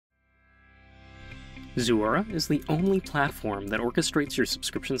Zuora is the only platform that orchestrates your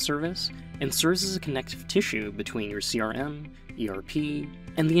subscription service and serves as a connective tissue between your CRM, ERP,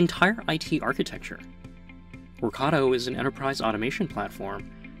 and the entire IT architecture. Workato is an enterprise automation platform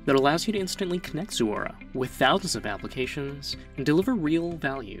that allows you to instantly connect Zuora with thousands of applications and deliver real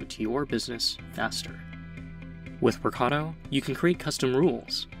value to your business faster. With Workato, you can create custom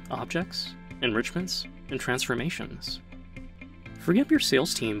rules, objects, enrichments, and transformations. Free up your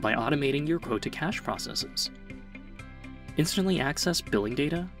sales team by automating your quote-to-cash processes. Instantly access billing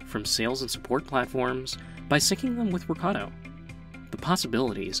data from sales and support platforms by syncing them with Workato. The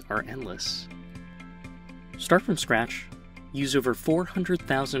possibilities are endless. Start from scratch, use over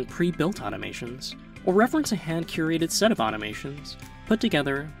 400,000 pre-built automations, or reference a hand-curated set of automations put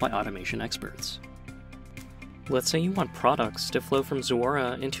together by automation experts. Let's say you want products to flow from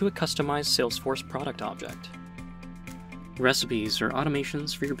Zuora into a customized Salesforce product object. Recipes are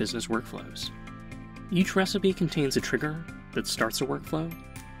automations for your business workflows. Each recipe contains a trigger that starts a workflow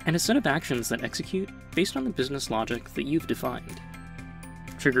and a set of actions that execute based on the business logic that you've defined.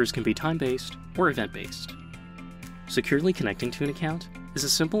 Triggers can be time-based or event-based. Securely connecting to an account is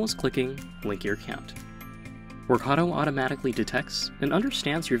as simple as clicking Link Your Account. Workato automatically detects and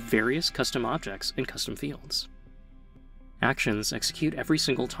understands your various custom objects and custom fields. Actions execute every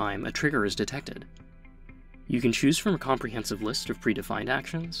single time a trigger is detected. You can choose from a comprehensive list of predefined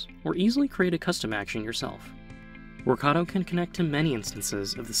actions, or easily create a custom action yourself. Workato can connect to many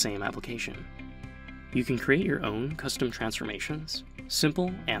instances of the same application. You can create your own custom transformations,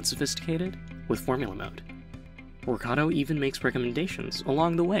 simple and sophisticated, with formula mode. Workato even makes recommendations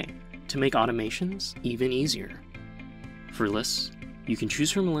along the way to make automations even easier. For lists, you can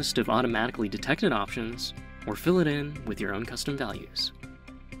choose from a list of automatically detected options, or fill it in with your own custom values.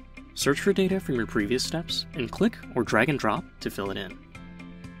 Search for data from your previous steps and click or drag and drop to fill it in.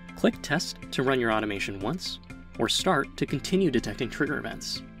 Click Test to run your automation once, or Start to continue detecting trigger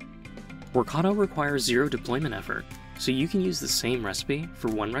events. Workato requires zero deployment effort, so you can use the same recipe for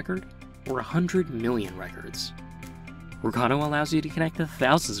one record or 100 million records. Workato allows you to connect to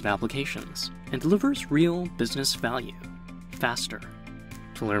thousands of applications and delivers real business value faster.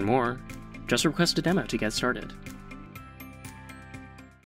 To learn more, just request a demo to get started.